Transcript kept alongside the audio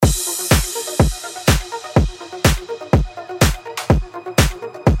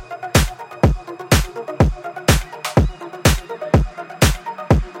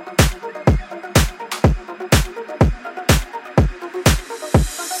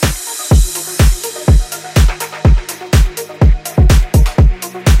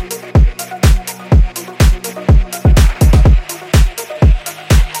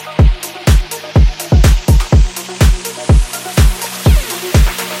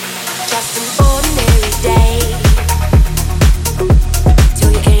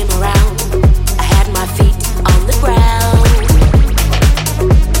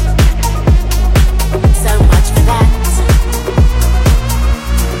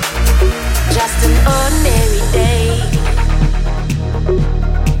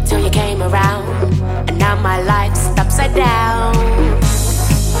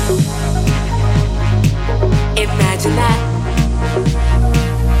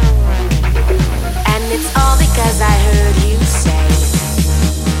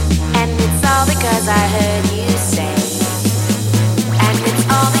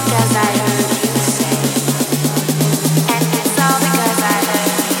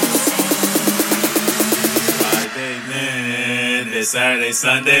Saturday,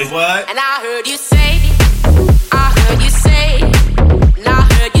 Sunday, what? And I heard you say, I heard you say, and I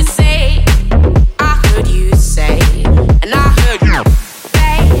heard you say, I heard you say, and I heard you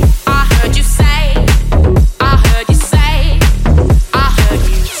say, I heard you say, I heard you say, I heard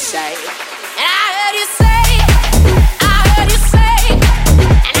you say, and I heard you say, I heard you say,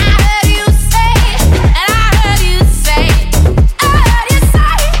 and I heard you say, and I heard you say, I heard you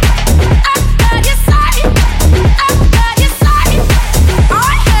say, I heard you say, I heard you say,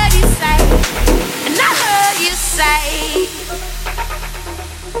 I heard you say, and I heard you say.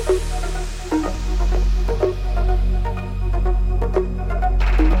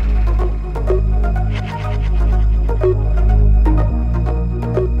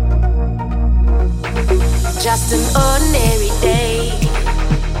 Just an ordinary day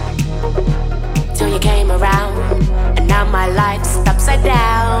till you came around, and now my life's upside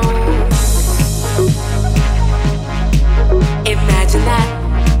down. Imagine that.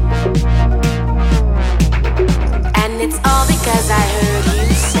 And it's all because I heard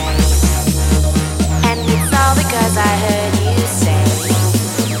you say. And it's all because I heard you say.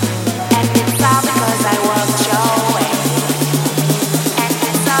 And it's all because I walked your way. And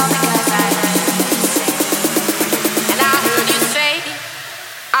it's all because I heard you say. And I heard you say,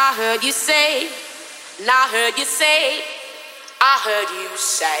 I heard you say, and I heard you say, I heard you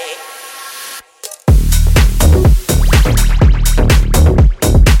say.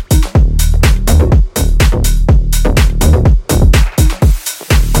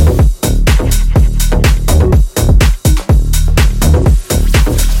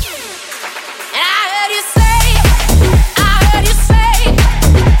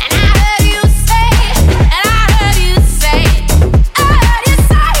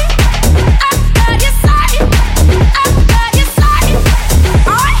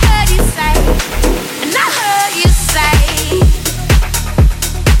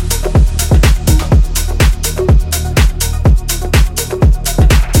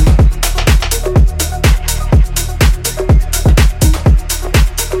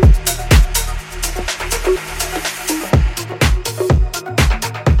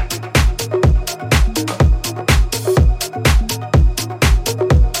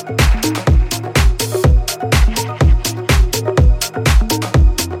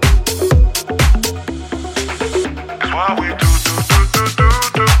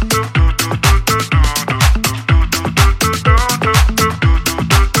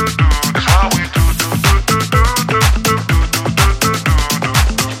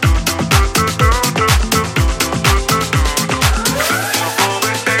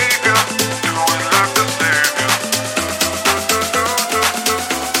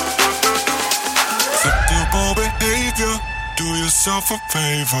 yourself a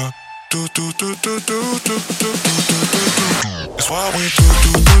favor. Do. It's why we do.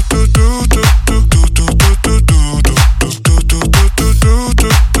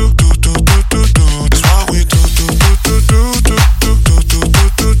 It's why we do.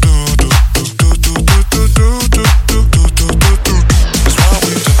 It's why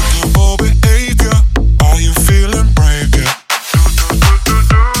we do more behavior. Are you feeling brave yet?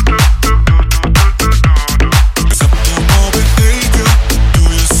 It's up to more behavior. Do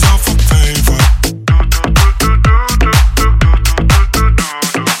yourself a favor.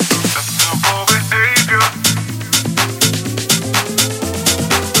 Up to more behavior.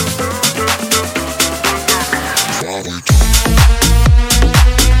 It's why we do.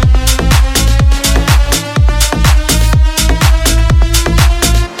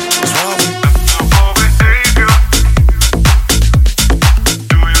 It's why we up to more behavior.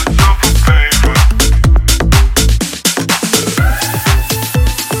 Do yourself a favor. It's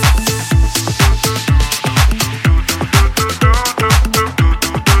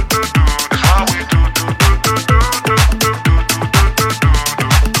why we do.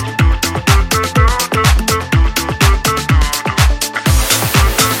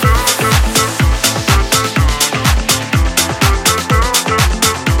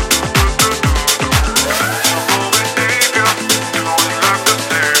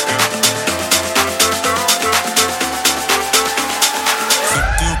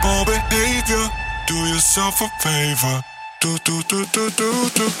 Acceptable behavior. Do yourself a favor. Do.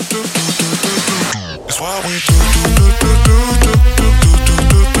 It's why we do.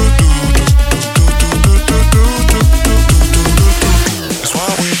 It's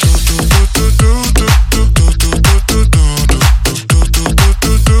why we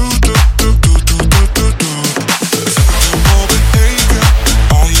Acceptable behavior.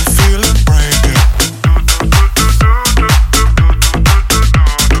 Are you feeling brave yet?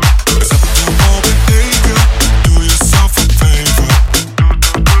 Acceptable behavior. Do yourself a favor.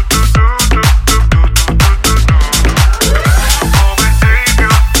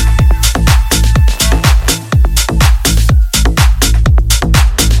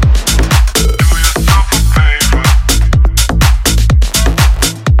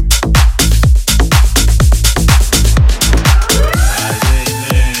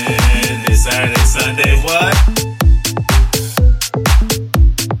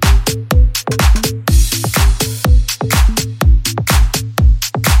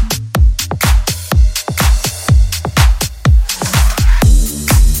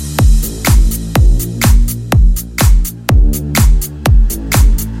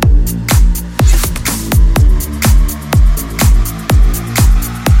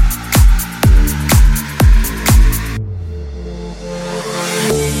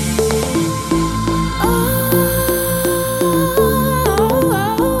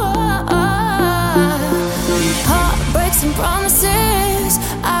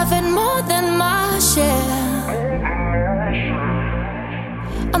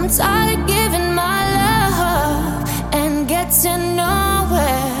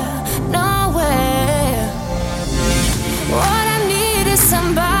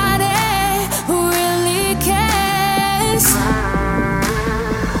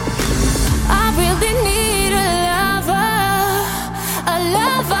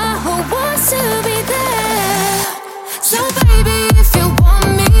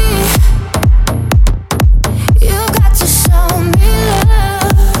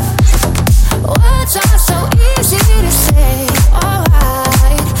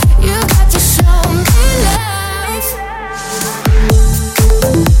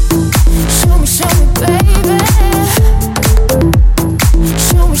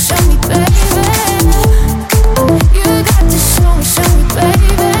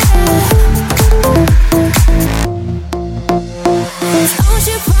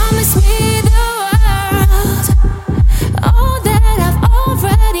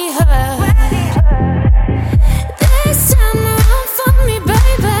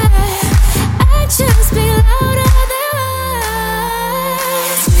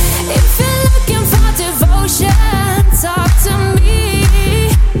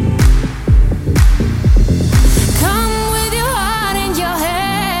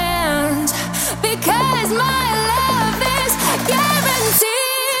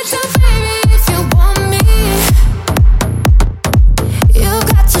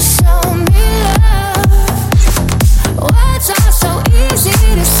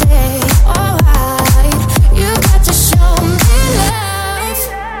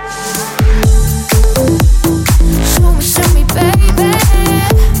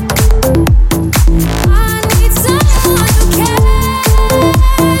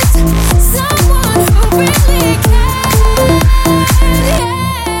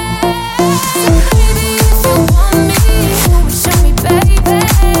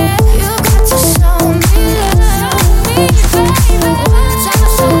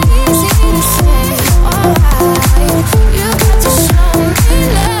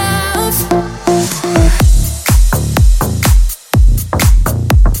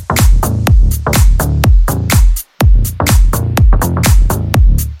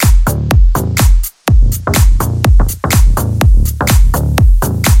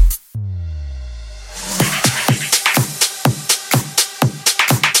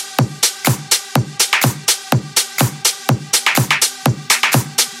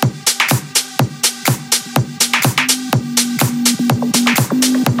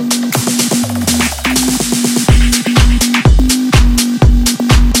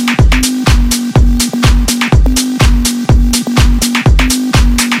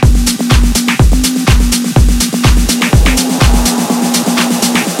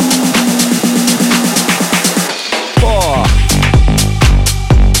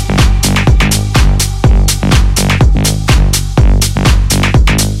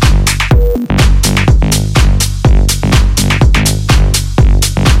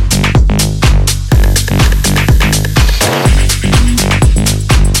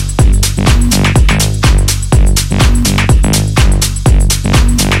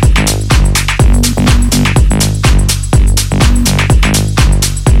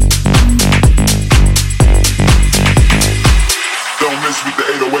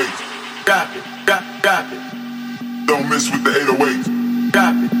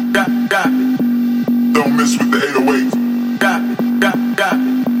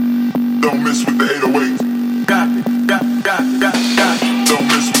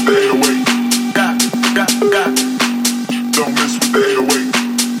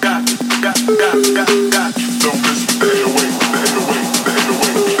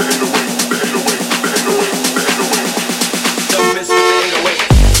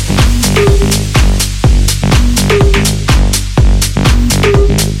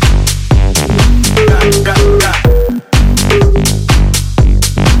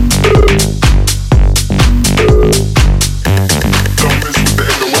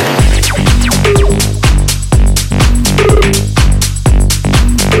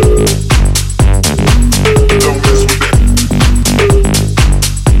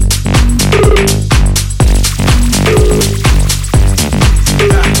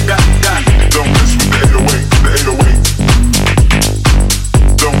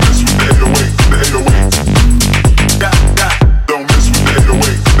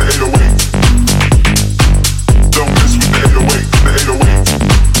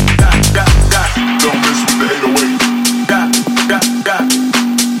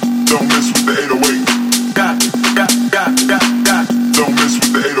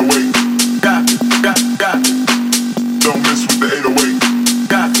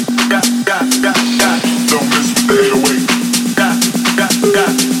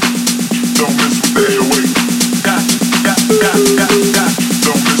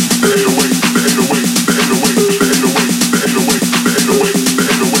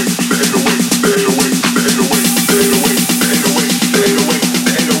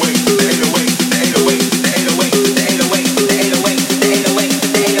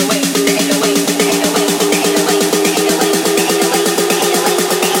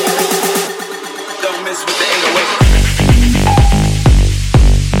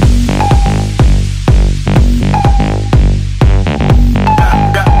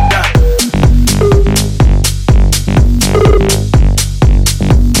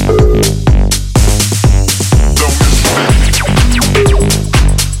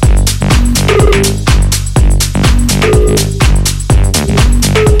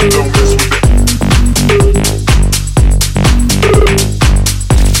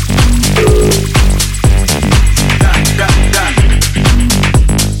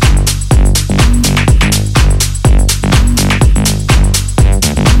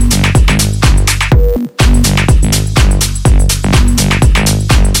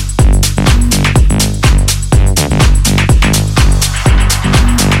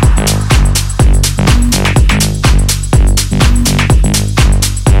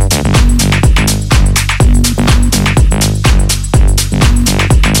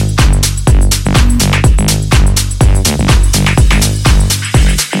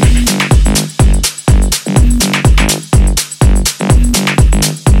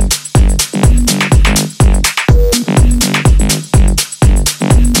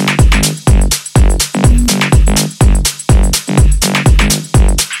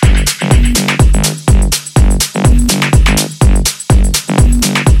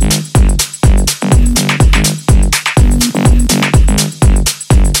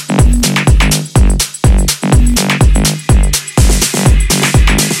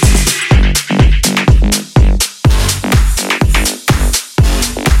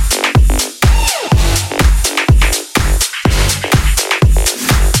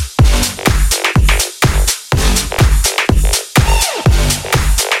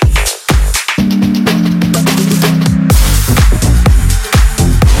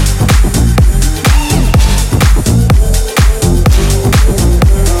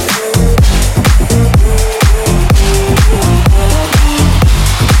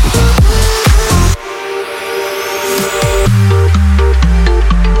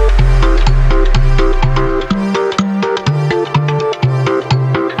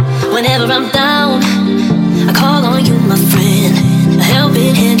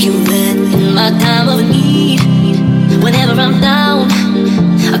 need. Whenever I'm down,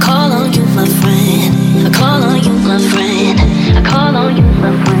 I call on you, my friend. I call on you, my friend. I call on you,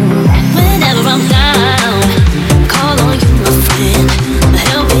 my friend. Whenever I'm down, I call on you, my friend. A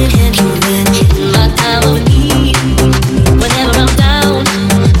helping hand you lend in my time of need. Whenever I'm down,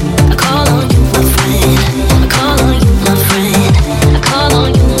 I call on you, my friend. I call on you, my friend. I call on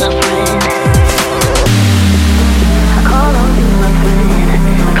you, my friend. I call on you, my friend.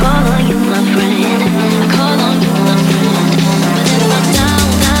 I call on you, my friend. I call on you, my friend. Whenever I'm down,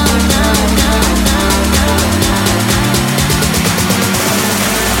 down, down, down, down, down.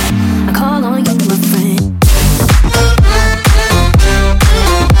 I call on you, my friend.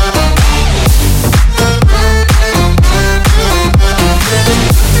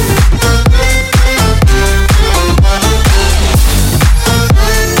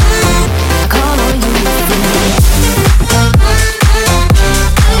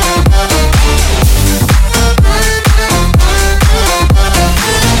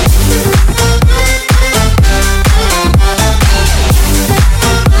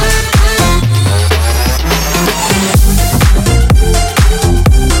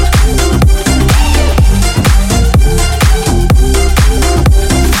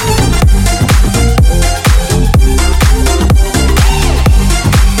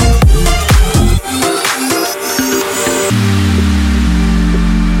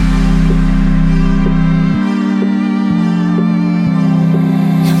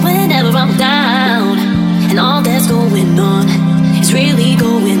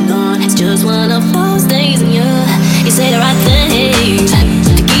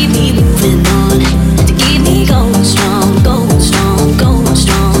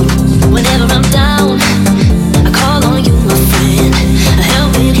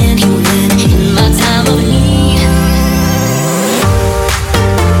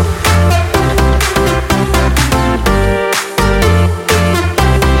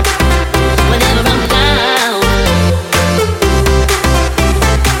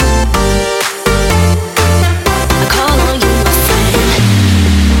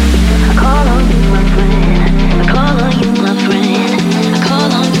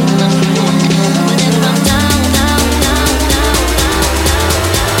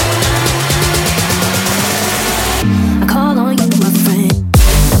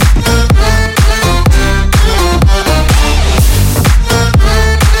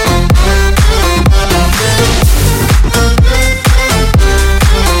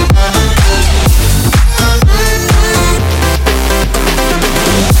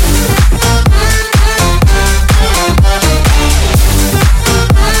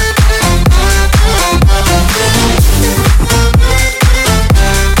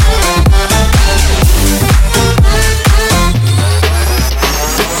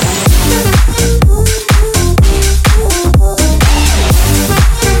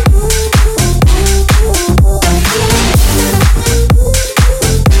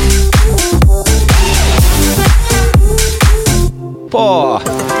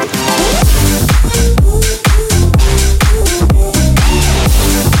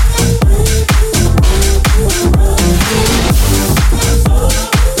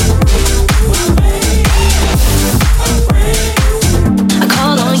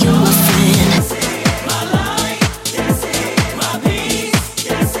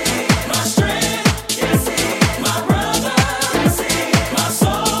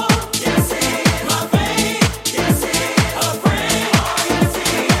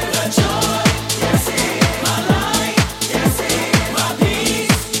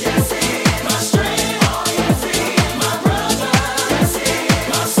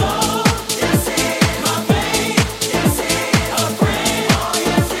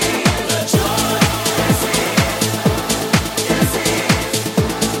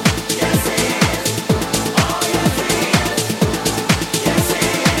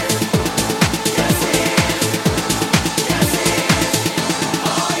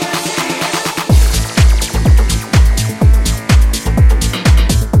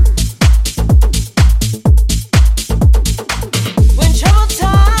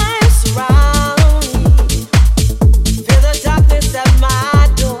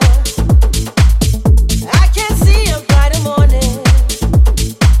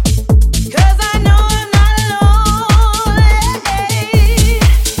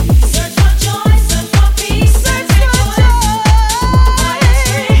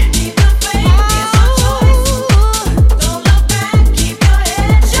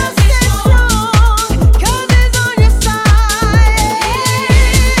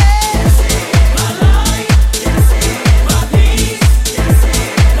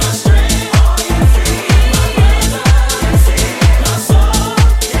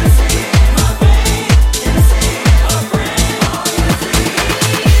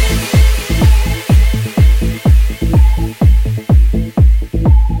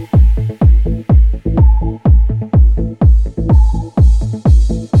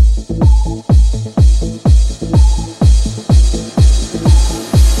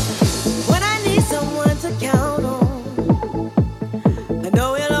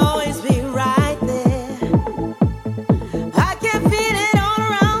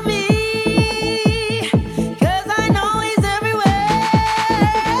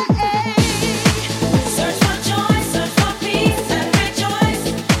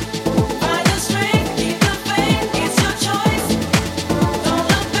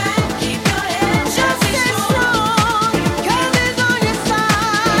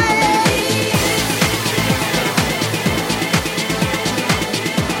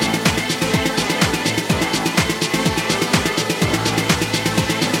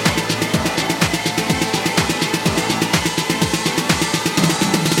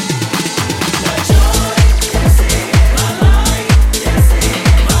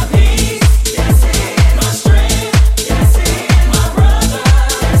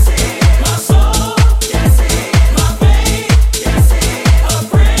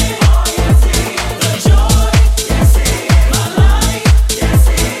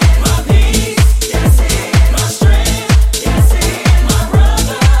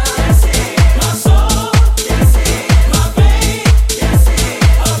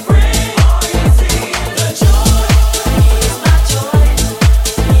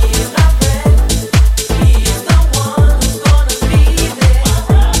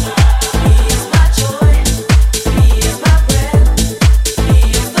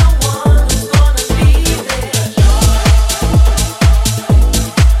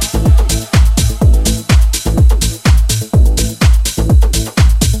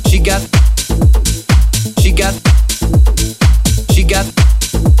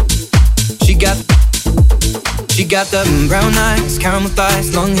 got the brown eyes, caramel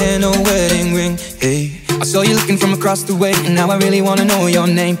thighs, long hair, no wedding ring. Hey, I saw you looking from across the way, and now I really wanna know your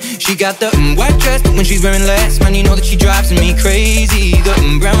name. She got the white dress, but when she's wearing less, man, you know that she drives me crazy. The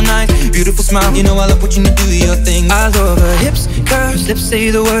brown eyes, beautiful smile, you know I love watching you do your thing. I love her hips, curves, lips say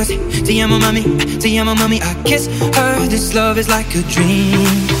the words. Te amo mami, I kiss her. This love is like a dream.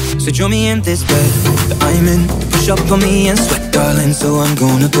 So join me in this bed that I'm in. Push up on me and sweat, darling, so I'm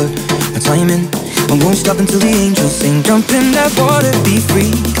gonna put my time in. I won't stop until the angels sing. Jump in that water, be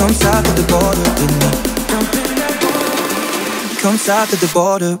free. Come south of the border with me. Jump in that water. Come south of the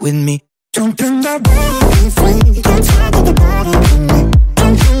border with me. Jump in that water, be free. Come south of the border with me.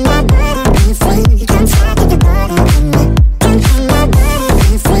 Jump in that water, be free. Come south of the border with me. Jump in that water,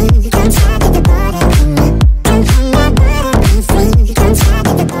 be free. Come south of the border with me. Jump in that water, be free. Come south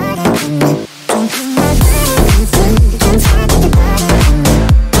of the border with me. Jump in that water, be free. Come south of the border with me.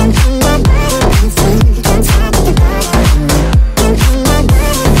 Jump in that water, be free. Come south of the border with me. Jump in that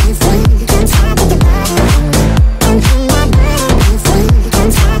water, be free. Come south of the border with me. Jump in that water, be free.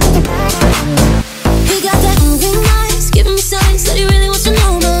 Come south of the border with me. He got that moving eyes, giving me signs that he really wants to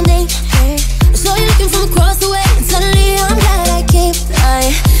know my name. Hey, I saw you looking from across the way, and suddenly I'm glad I came.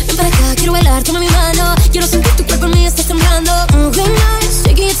 Ven para acá, quiero bailar, toma mi mano. Quiero sentir tu cuerpo en mí, estás temblando. Moving eyes,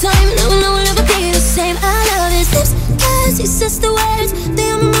 taking your time, no will ever be the same. I love his lips, as he says the words. Te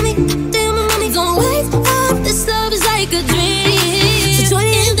amo mami, don't wake up. This love is like a dream. So join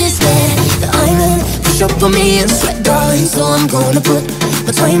me in this bed that I'm in. Push up on me and sweat, darling, so I'm gonna put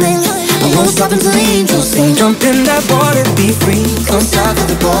my time in. I won't stop until the angels sing. Jump in that water, be free. Come south of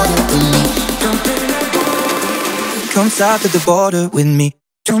the border with me. Jump in that water. Come south of the border with me.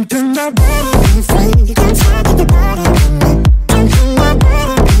 Jump in that water, be free. Come south of the border with me. Jump in that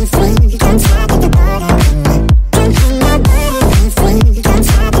water, be free. Come south of the border with me. Jump in that water, be free. Come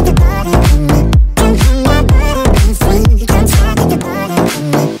south of the border with me. Jump in that water, be free. Come south of the border with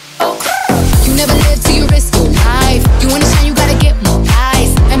me. You never live till you risk your life. You wanna shine, you gotta get more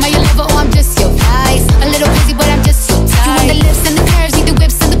eyes. Am I your lover or I'm just your eyes? A little crazy, but I'm just your type. You want the lips and the curves, need the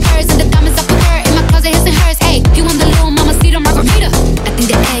whips and the furs and the diamonds up the fur. In my closet, his and hers. Hey, you want the little mama cedar margarita? I think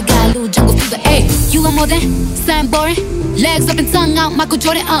the egg got a little jungle fever. Hey, you want more than something boring? Legs up and tongue out, Michael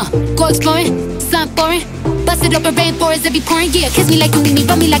Jordan. Go exploring, something boring. Bust it up in rainforest, it be pouring. Yeah, kiss me like you need me,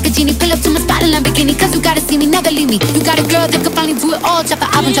 rub me like a genie. Pull up to my spot in Lamborghini, cause you gotta see me, never leave me. You got a girl that can finally do it all. Drop an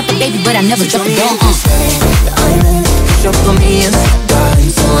album, drop a baby, but I never drop a ball. I'm in, push up on me and sweat,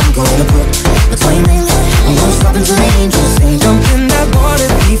 darling, so I'm gonna put my time in. I won't stop until the angels sing. Jump in that water,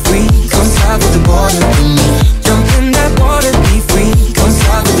 be free. Come south of the border with me. Jump in that water, be free. Come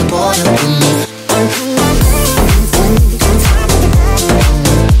south of the border with me. Jump in that water, be free. Come south of the border with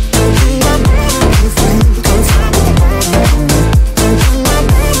me. Jump in that water, be free. Come south of the border with me. Jump in that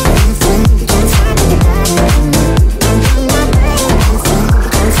water, be free. Come south of the border with me. Jump in that water, be free.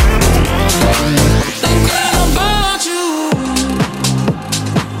 Come south of the border with me. Thinking about you.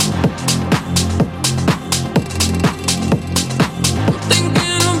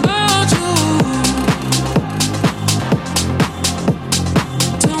 Thinking about you.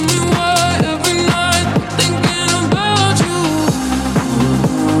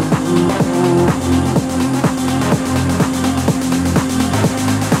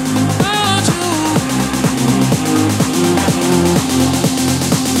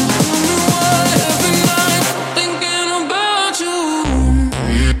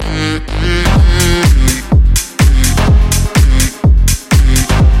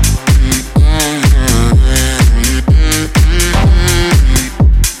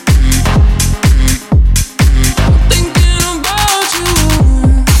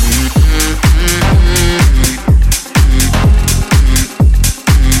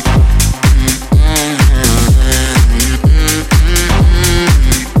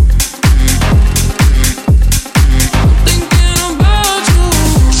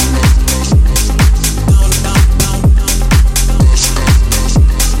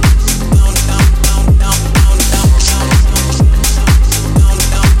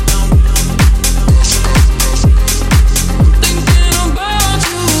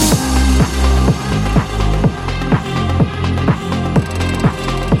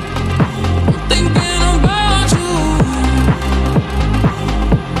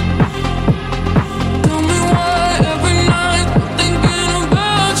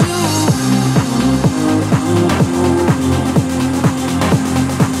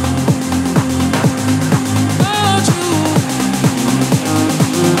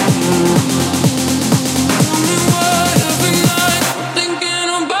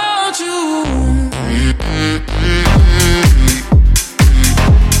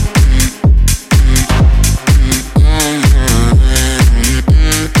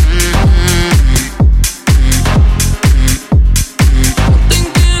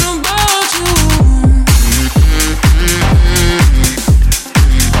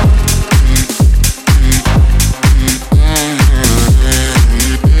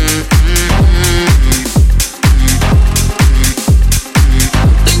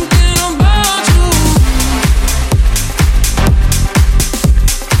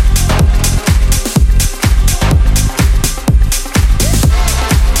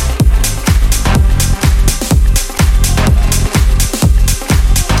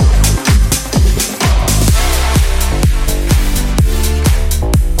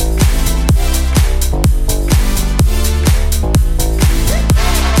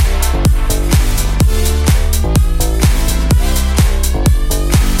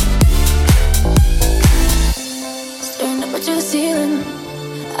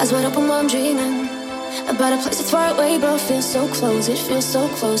 Got a place that's far away, but feels so close. It feels so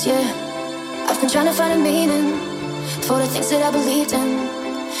close, yeah. I've been trying to find a meaning for the things that I believed in,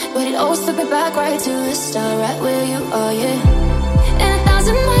 but it always took me back right to the start, right where you are, yeah. And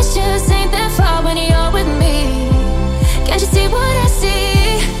 1,000 miles just ain't that far when you're with me. Can't you see what I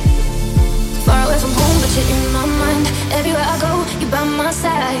see? Far away from home, but you're in my mind. Everywhere I go, you're by my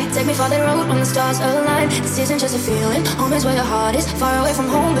side. Take me for the road when the stars align. This isn't just a feeling, home is where your heart is. Far away from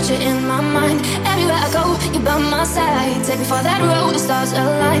home, but you're in my mind. Everywhere I go, you're by my side. Take me for that road, the stars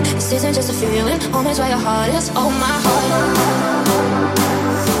align. This isn't just a feeling, home is where your heart is. Oh my heart,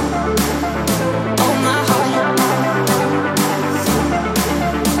 oh my heart, oh my heart,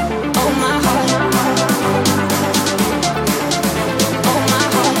 oh my heart.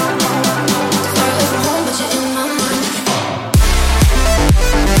 Far away from home, but you're in my mind.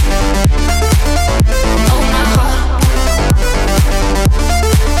 Oh my heart.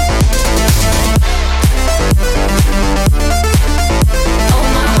 Oh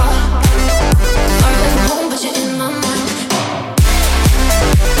my heart. Far away from home, but you're in my mind.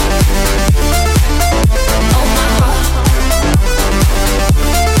 Oh my heart.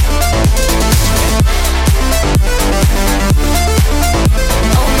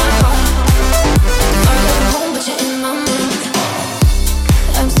 Oh my heart. Far away from home, but you're in my mind.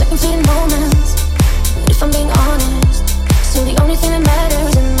 I'm stuck in fleeting moments, but if I'm being honest, still the only thing that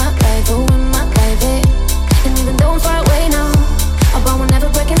matters in my life, oh in my life, yeah. And even though I'm far away now, our bond will never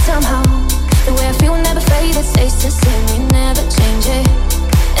break in somehow. The way I feel will never fade, it stays the same, we never change it.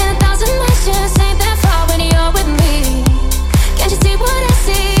 And 1,000 miles just ain't that far when you're with me. Can't you see what I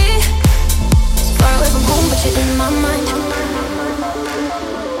see? So far away from home, but you're in my mind.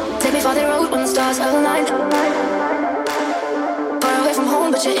 Take me for the road when the stars align. Far away from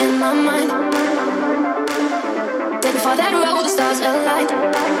home, but you're in my mind. Take me for that road, the stars align.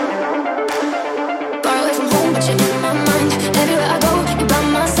 Far away from home, but you're in my mind. Everywhere I go, you're by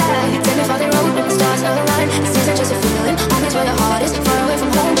my side. Take me for the road when the stars align. This isn't just a feeling, home is where your heart is. Far away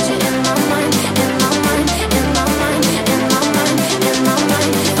from home, but you're in my mind. In my mind, in my mind, in my mind, in my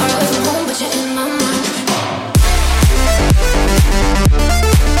mind. Far away from home, but you're in my mind.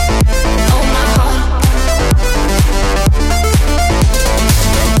 Oh my heart.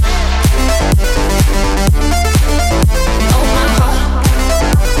 Oh my heart.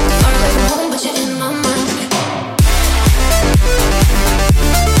 Far away from home, but you're in my mind.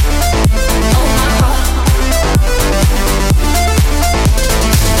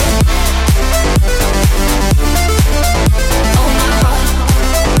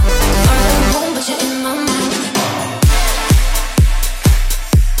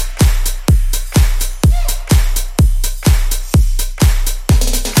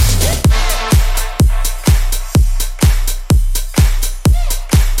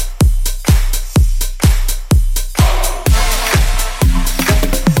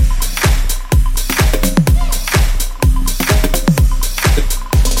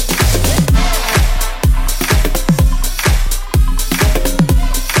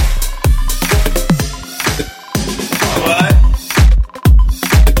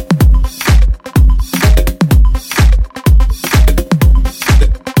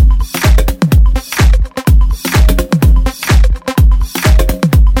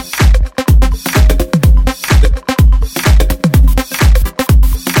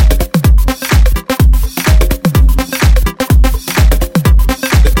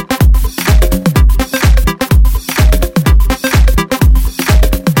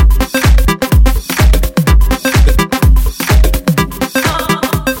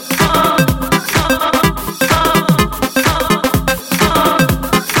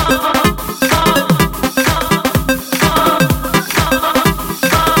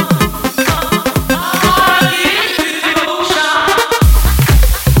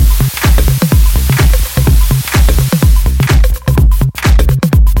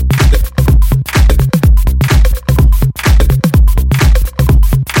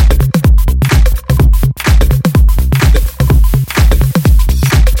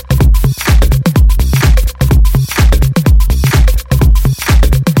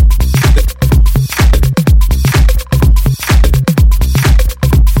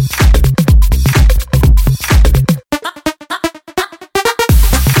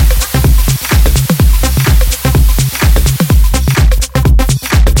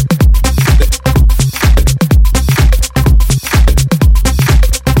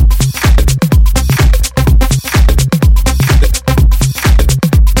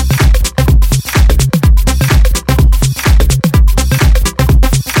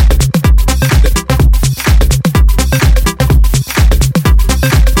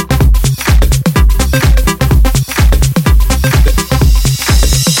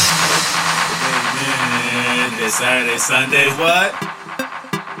 Saturday, Sunday, what?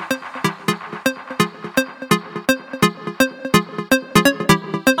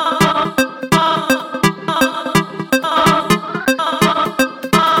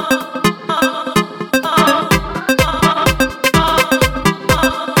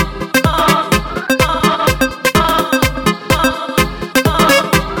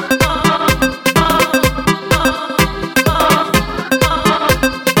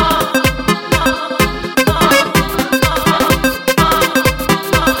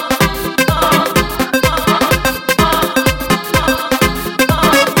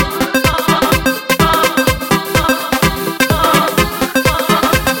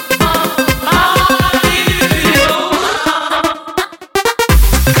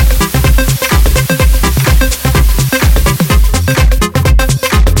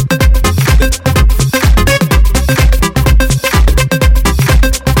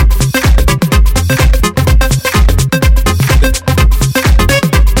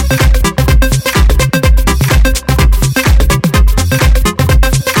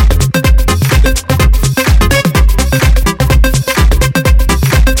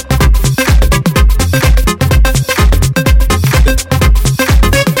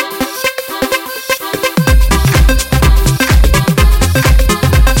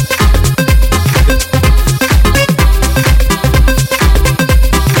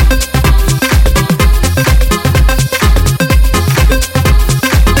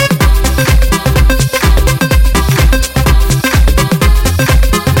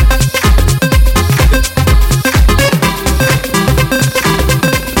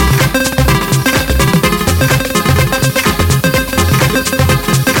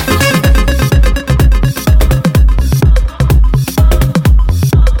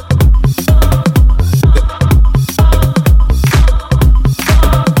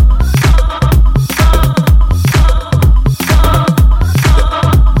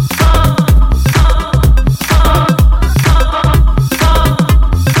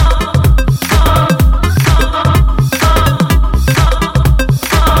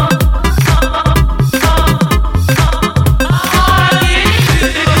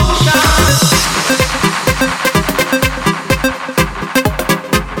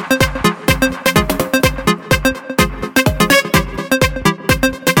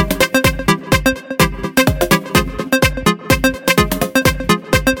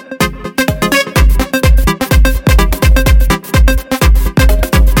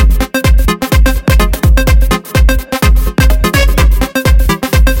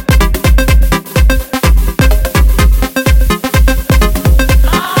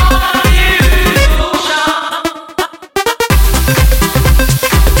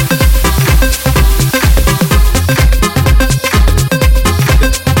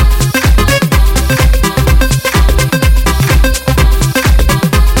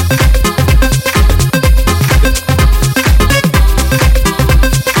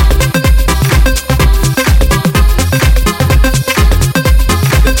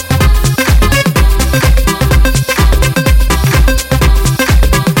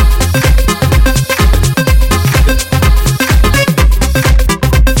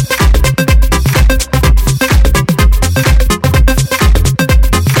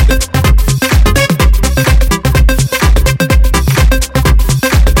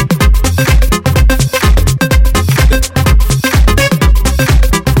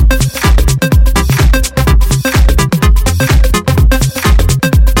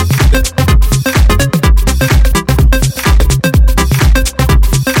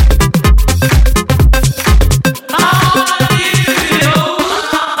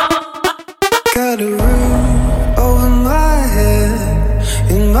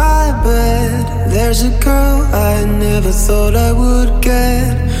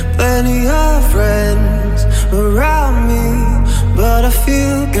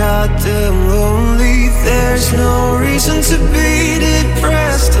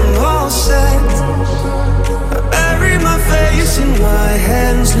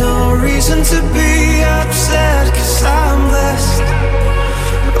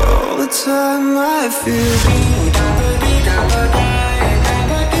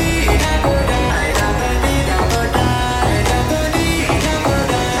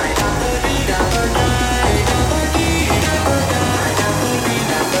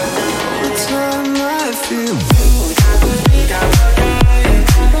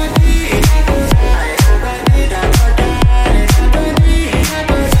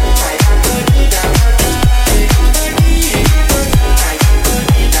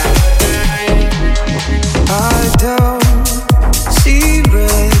 I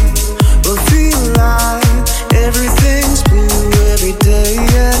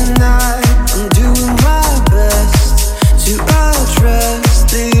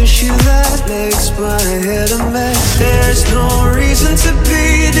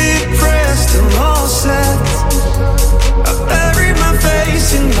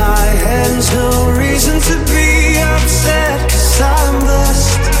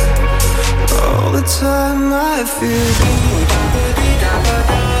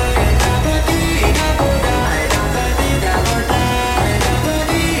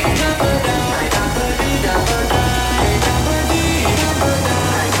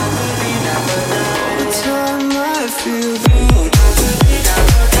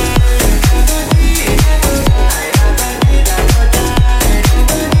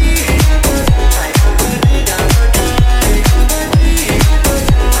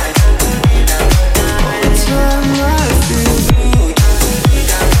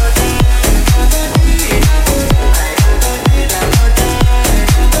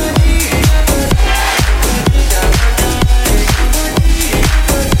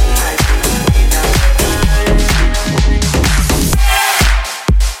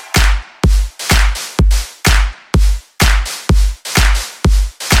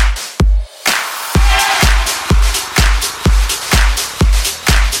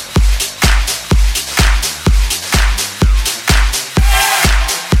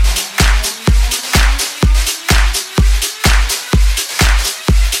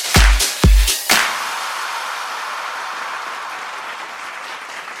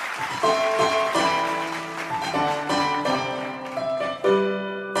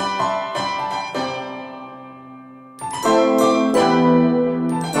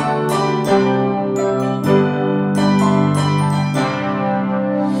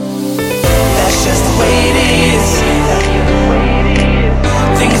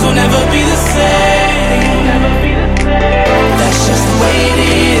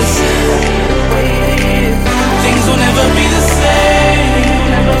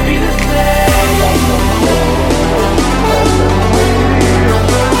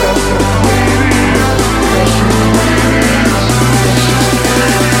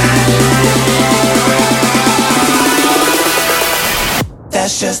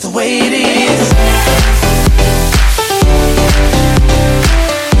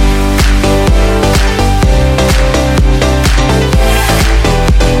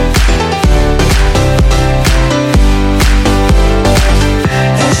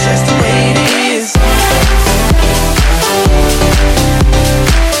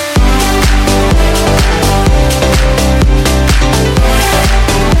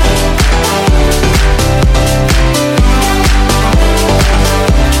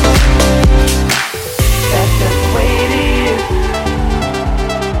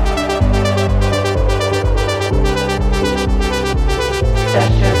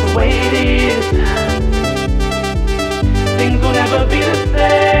Things will never be the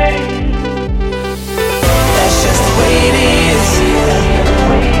same. That's just the way it is.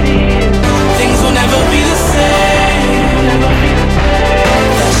 Things will never be the same.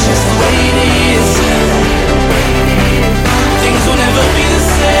 That's just the way it is. Things will never be the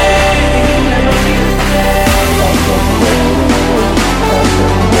same.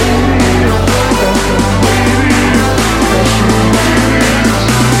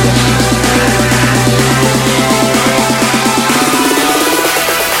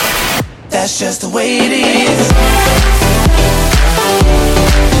 That's just the way it is.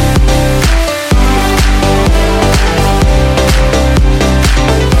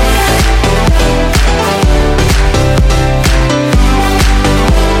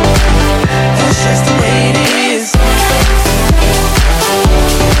 That's just the way it is.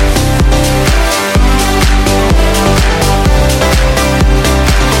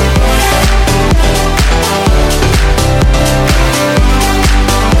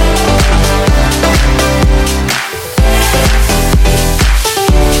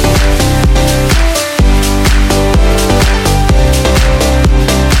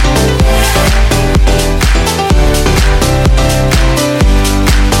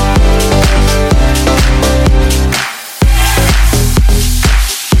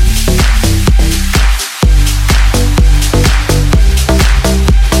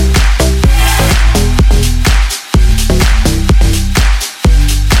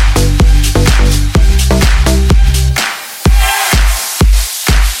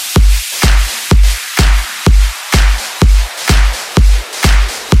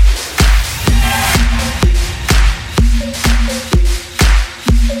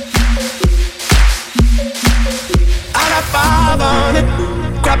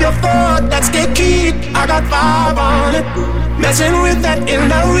 Messing with that in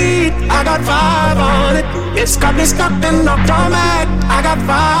the weed, I got 5 on it. It's got me stuck in automatic, I got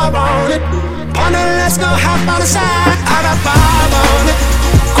 5 on it. Partner, let's go hop on the side, I got 5 on it.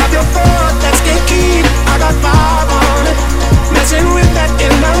 Grab your foot, let's get keyed, I got 5 on it. Messing with that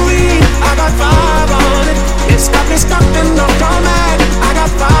in the weed, I got 5 on it. It's got me stuck in automatic, I got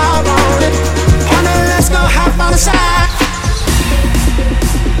 5 on it. Partner, let's go hop on the side.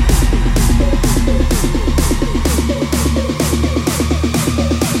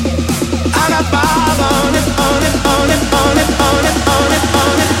 I got 5 on it, on it, on it, on it, on it, on it, on it,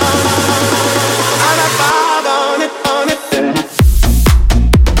 on it. I got 5 on it, on it.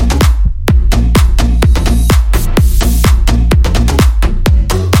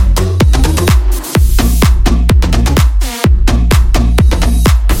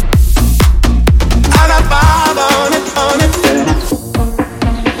 I got 5 on it, on it.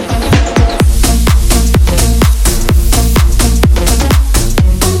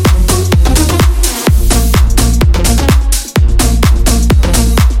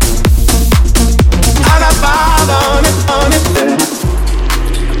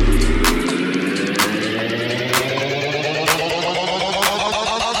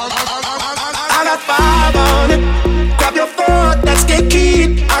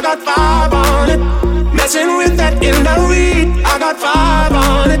 I got 5 on it. Messing with that in the weed, I got 5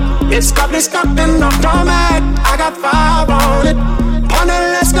 on it. It's got me stuck in automatic, I got 5 on it. Partner,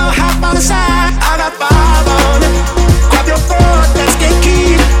 let's go hop on the side, I got 5 on it. Grab your foot, let's get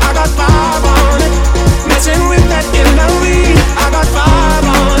keyed, I got 5 on it. Messing with that in the weed, I got 5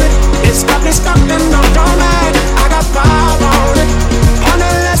 on it. It's got me stuck in automatic, I got 5 on it.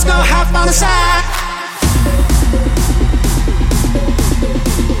 Partner, let's go hop on the side.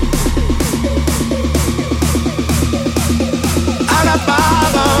 I got 5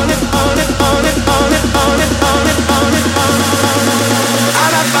 on it, on it, on it, on it, on it, on it, on it.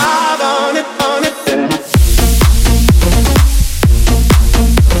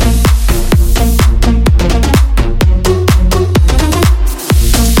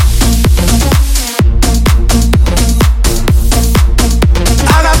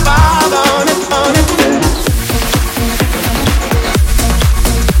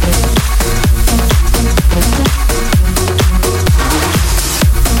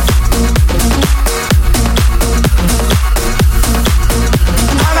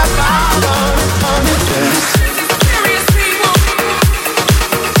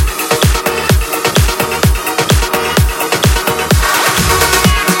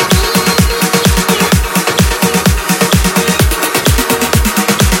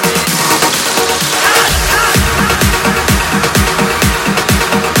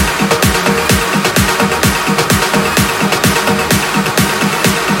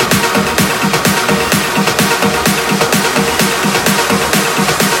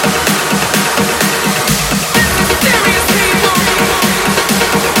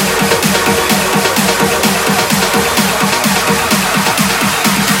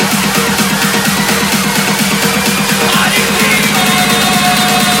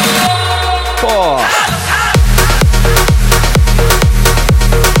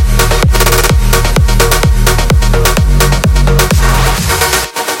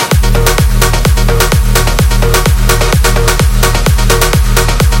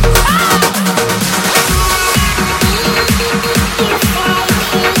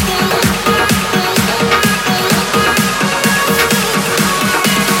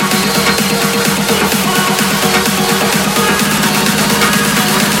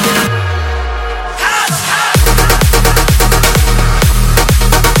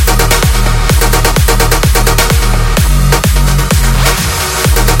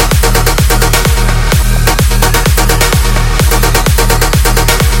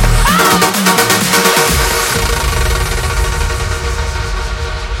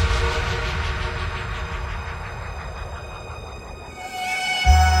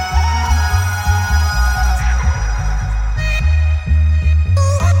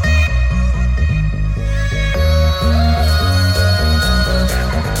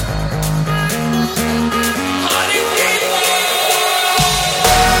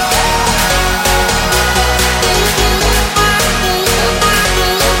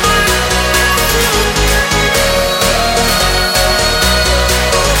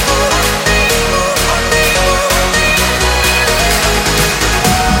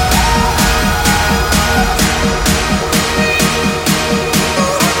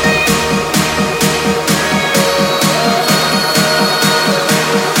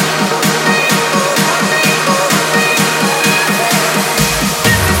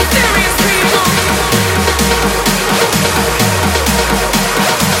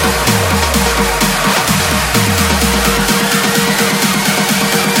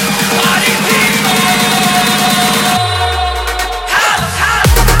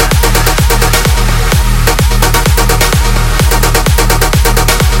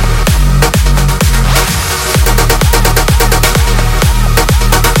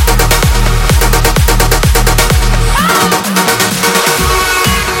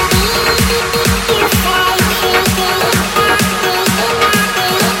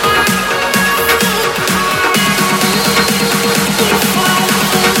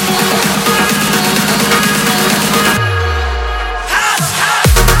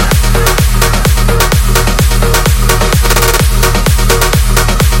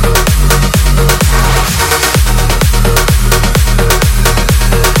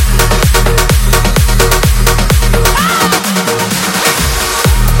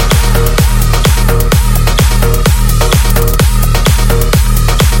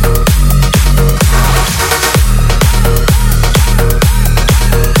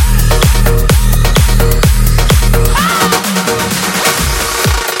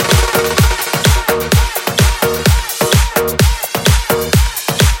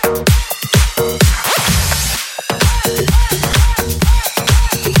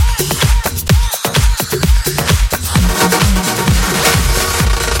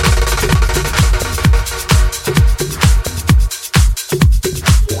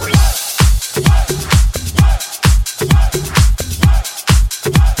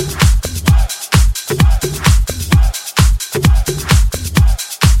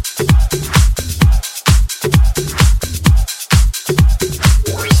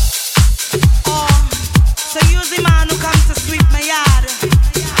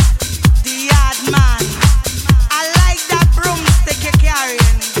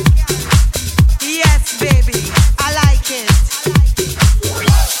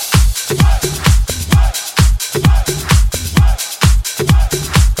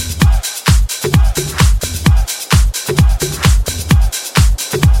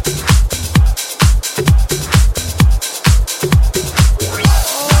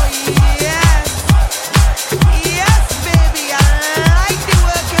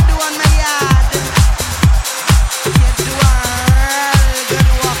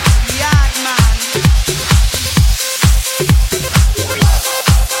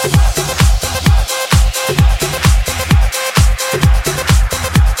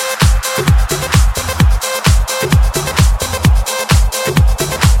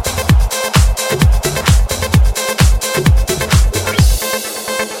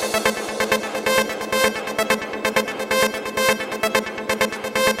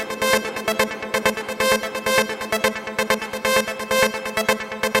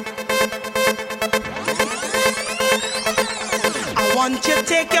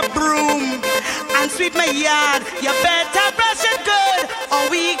 take your broom and sweep my yard. You better brush it good, or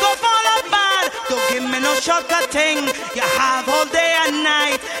we go fall apart. Don't give me no shortcut thing. You have all day and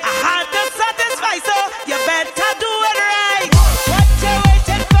night. I had to satisfy, so you better do it right. What you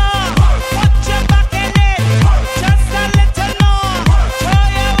waiting for? Put your back in it. Just a little more. Throw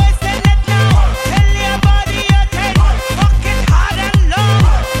your waist in it now. Tell your body you can. Fuck it hard and long.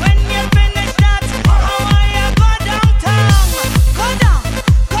 When you finish that, how are you go downtown? Go down,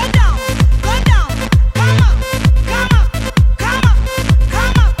 go down, go down. Come up, come up, come up,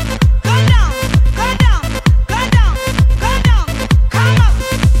 come up. Go down, go down, go down, go down. Come up,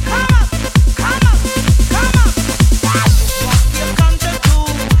 come up, come up, come up. What you come to do,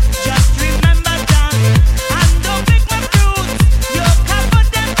 just remember that. And don't pick my fruits, you can put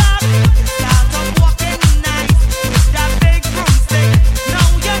them back. Start up walking nice with that big broomstick. Now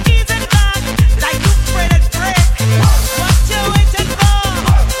you're easing back like you fretted brick. What you waiting for?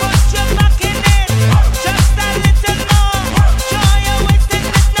 Put your back in it, just a little more. Show your waist in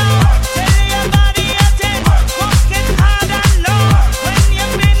it now. Tell your body you're ten. Walk it hard and low. When you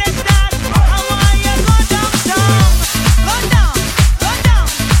finish that, how are you go downtown? Go down, go down,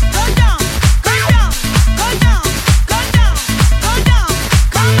 go down, go down, go down, go down, go down.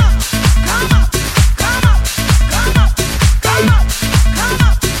 Come up, come up, come up, come up, come up, come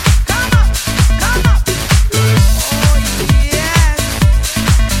up, come up, come up. Oh yes,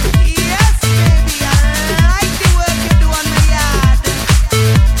 yes baby, I like the work you do on my yard.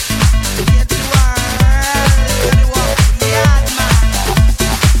 You do a really work yard, man.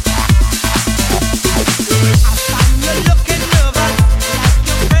 I find you looking nervous, like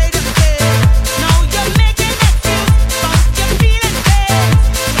you're afraid of fail. Now you're making excuses, but you're feeling bad.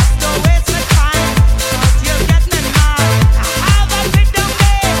 Just don't waste my time, 'cause you get me mad. I have a big down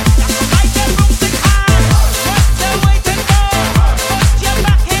there, that's why the room's in hard. What you waiting for? Put your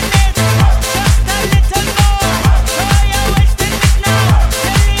back in it, just a little more. Throw your waist in it now.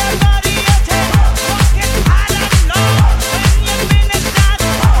 Tell your body you're ten. Walk it hard and low. When you finish that,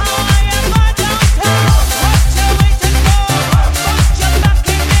 how are you go downtown? What you waiting for? Put your back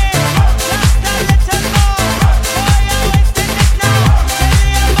in it, just a little more. Throw your waist in it now. Tell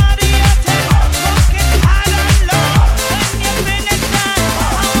your body you're ten. Walk it hard and low. When you finish that,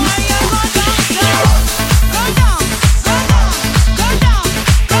 how are you go downtown? Go down, go down, go down,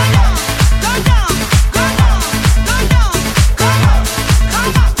 go down, go down, go down, go down. Come up,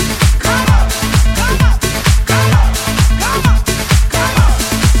 come up, come up, come up, come up, come up, come up,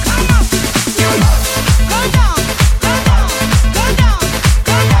 come up. Go down, go down, go down, go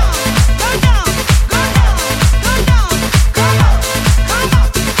down, go down, go down, go down. Come up, come up,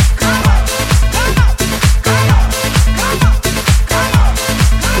 come up, come up, come up,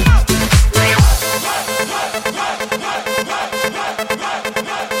 come up,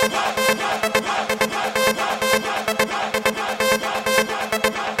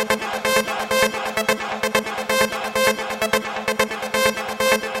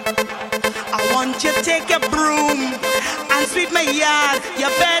 I want you to take your broom and sweep my yard. You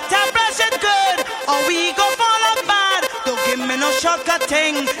better brush it good, or we go fall apart. Don't give me no shortcut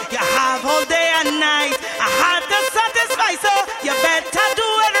thing. You have all